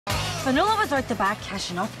Finola was out the back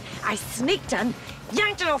cashing up. I sneaked in,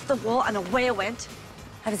 yanked it off the wall, and away I went.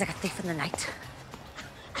 I was like a thief in the night.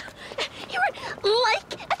 You were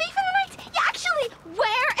like a thief in the night? You actually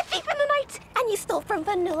were a thief in the night? And you stole from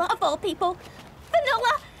Finola, of all people.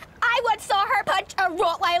 Finola, I once saw her punch a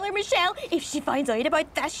Rottweiler, Michelle. If she finds out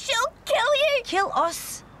about this, she'll kill you. Kill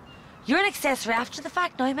us? You're an accessory after the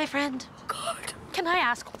fact now, my friend. God. Can I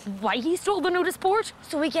ask why he stole the notice board?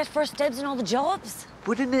 So we get first dibs on all the jobs.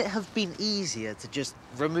 Wouldn't it have been easier to just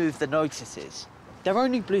remove the notices? They're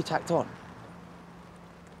only blue tacked on.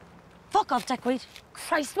 Fuck off, dickweed.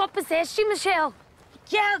 Christ, what possessed you, Michelle?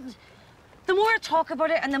 Yeah, the more I talk about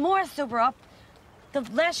it and the more I sober up, the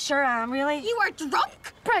less sure I am, really. You are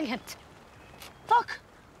drunk. Brilliant. Look,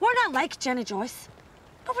 we're not like Jenny Joyce.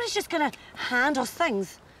 Nobody's just gonna hand us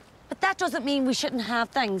things. But that doesn't mean we shouldn't have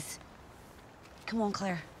things. Come on,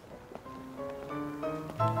 Claire.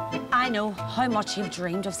 I know how much you've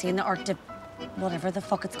dreamed of seeing the art dip, whatever the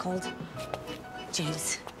fuck it's called.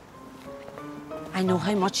 James, I know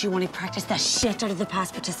how much you want to practice the shit out of the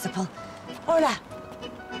past participle. Orla,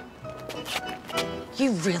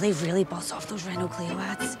 you really, really bust off those Renault Clio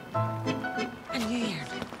ads. And you,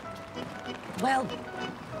 Erin. Well,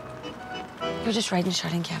 you're just riding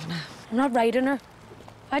shouting, Kavanagh. I'm not riding her.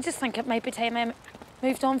 I just think it might be time I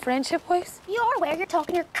moved on friendship-wise. You're aware you're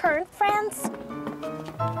talking to your current friends?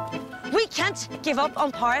 We can't give up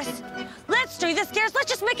on Paris. Let's do this, girls. Let's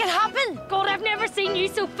just make it happen. God, I've never seen you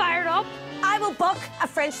so fired up. I will book a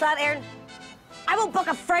French lad, Erin. I will book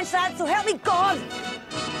a French lad, so help me God.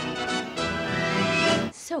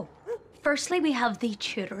 So, firstly, we have the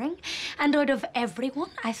tutoring. And out of everyone,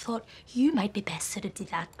 I thought you might be best suited to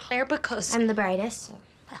that, Claire, because I'm the brightest.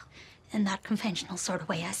 well, in that conventional sort of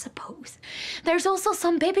way, I suppose. There's also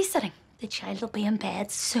some babysitting. The child will be in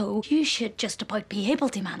bed, so you should just about be able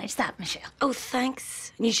to manage that, Michelle. Oh,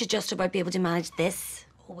 thanks. You should just about be able to manage this.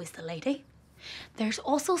 Always the lady. There's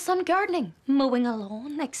also some gardening, mowing a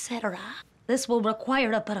lawn, etc. This will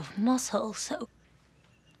require a bit of muscle, so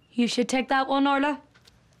you should take that one, Orla.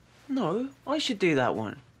 No, I should do that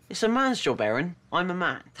one. It's a man's job, Erin. I'm a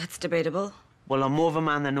man. That's debatable. Well, I'm more of a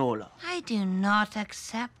man than Orla. I do not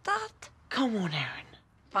accept that. Come on, Erin.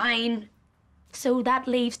 Fine. So that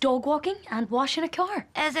leaves dog walking and washing a car.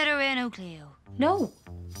 Is it a Renault Clio? No.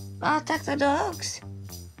 I'll take the dogs.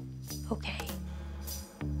 Okay.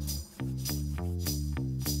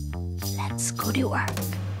 Let's go to work.